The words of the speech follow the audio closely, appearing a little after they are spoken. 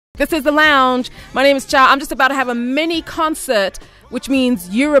This is The Lounge. My name is Chao. I'm just about to have a mini concert, which means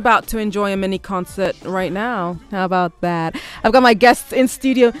you're about to enjoy a mini concert right now. How about that? I've got my guests in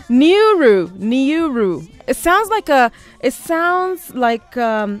studio, Niuru. It sounds like a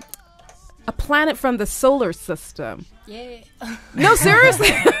planet from the solar system. Yeah. No,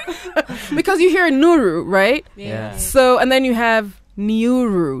 seriously. Because you hear Niuru, right? Yeah. So, and then you have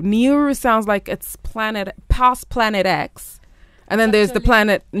Niuru. Niuru sounds like it's past planet X. And then there's the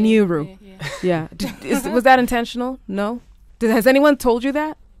planet Niuru. Yeah. Was that intentional? No? Has anyone told you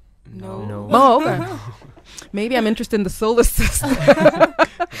that? No. Oh, okay. Maybe I'm interested in the solar system.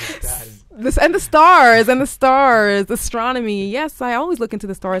 And the stars, astronomy. Yes, I always look into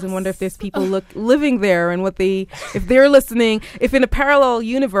the stars and wonder if there's people living there and if they're listening, if in a parallel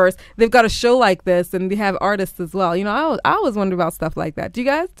universe they've got a show like this and they have artists as well. You know, I always wonder about stuff like that. Do you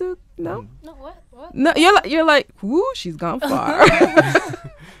guys do? No? No, what? No, you're like, whoo, she's gone far.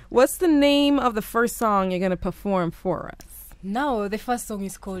 What's the name of the first song you're going to perform for us? Now, the first song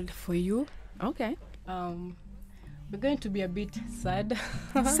is called For You. Okay. We're going to be a bit sad.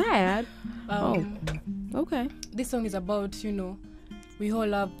 Sad? Okay. This song is about, we all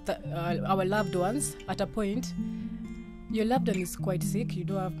love our loved ones. At a point, your loved one is quite sick, you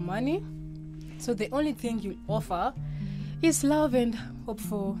don't have money. So the only thing you offer is love and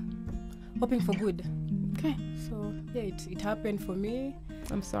hoping for good. Okay. So, yeah, it happened for me.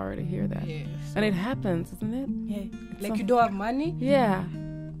 I'm sorry to hear that. Yeah. So and it happens, isn't it? Yeah. Like you don't have money. Yeah.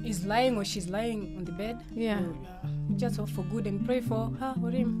 He's lying or she's lying on the bed. Yeah. So, just hope for good and pray for her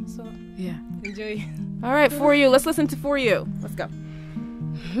or him. So, yeah. Enjoy. All right, For You. Let's listen to For You. Let's go.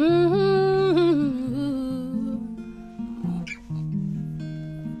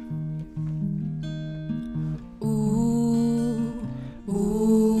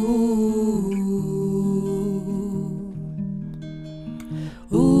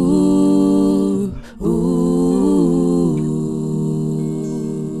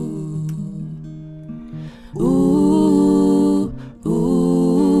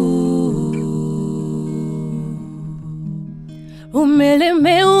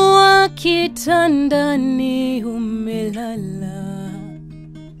 Umelemewa kitandani umelala,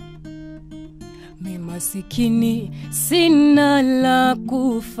 mimi masikini sina la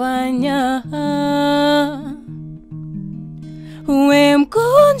kufanya. We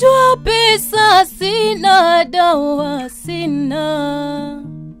mgonjwa, pesa sina, dawa sina.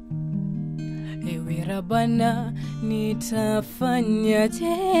 Ewe Rabana,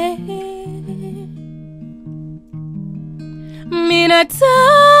 nitafanyaje? Minataka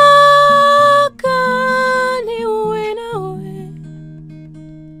niwe nawe,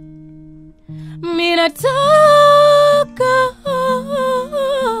 minataka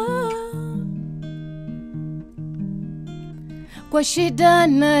kwa shida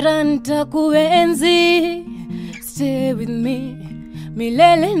na ranta kuenzi. Stay with me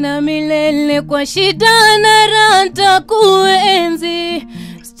milele na milele, kwa shida na ranta kuenzi.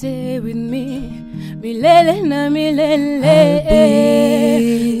 Stay with me milele na milele.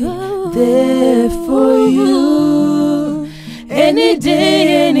 I'll be there for you. Any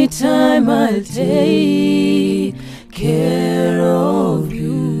day, anytime, I'll take care of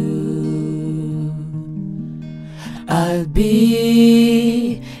you. I'll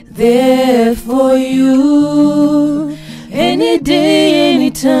be there for you. Any day,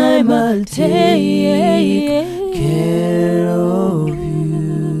 anytime, I'll take care of you.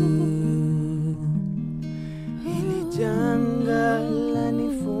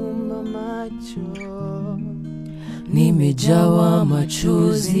 Nimejawa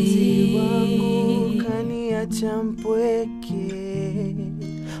machozi, wangu kaniacha mpweke.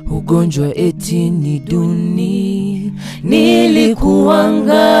 Ugonjwa eti ni duni,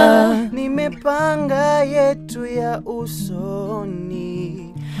 nilikuanga. Nimepanga yetu ya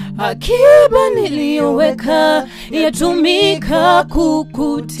usoni, akiba niliyoweka yatumika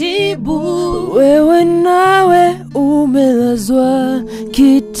kukutibu. Wewe nawe umelazwa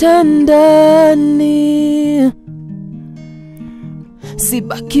kitandani,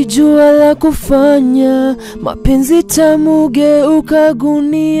 sibaki jua la kufanya. Mapenzi tamu geuka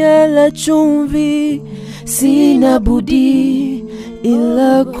gunia la chumvi. Sina budi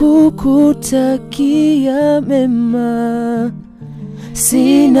ila kukutakia mema.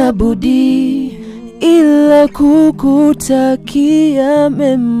 Sina budi ila kukutakia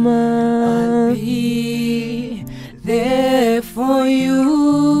mema. I'll be there for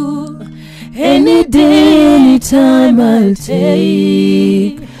you. Any day, anytime, I'll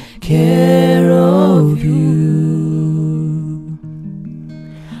take care of you.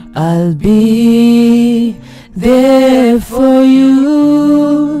 I'll be there for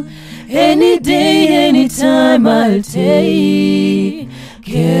you. Any day, anytime, I'll take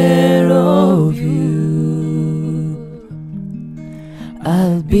care of you.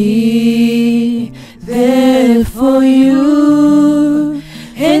 I'll be there for you.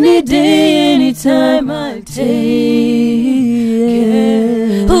 Any day, anytime, I'll take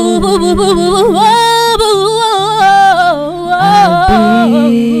care. I'll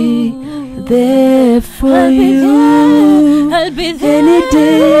be there for you. I'll be there. Any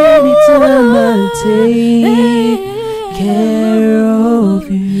day, anytime, I'll take care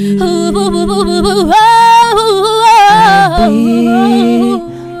of you. I'll be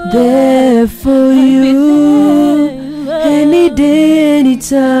there for you. Any day,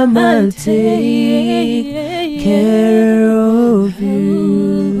 anytime, I'll take care of you.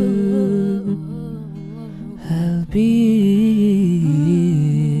 I'll be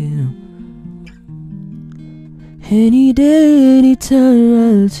any day,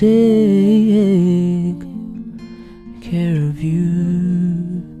 anytime, I'll take care of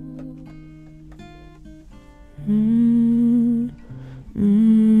you.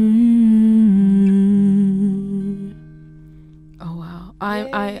 Oh wow.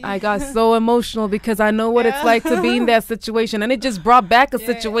 I got so emotional because I know what it's like to be in that situation, and it just brought back a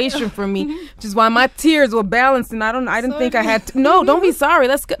situation for me, which is why my tears were balanced. And I didn't think I had to. No, don't be sorry.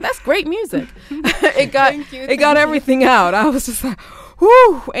 That's great music. It got everything out. I was just like,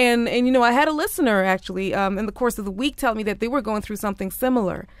 whoo. And you know, I had a listener actually in the course of the week tell me that they were going through something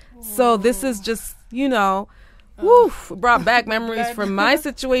similar. So this is just, you know, woo, brought back memories from my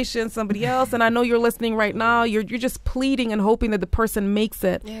situation, somebody else. And I know you're listening right now. You're just pleading and hoping that the person makes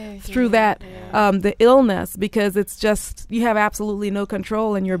it through that the illness, because it's just, you have absolutely no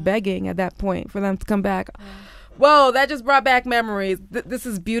control, and you're begging at that point for them to come back. Whoa, that just brought back memories. This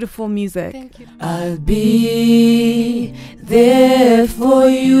is beautiful music. Thank you. I'll be there for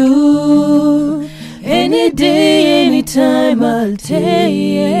you. Any day, anytime, I'll take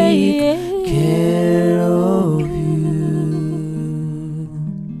care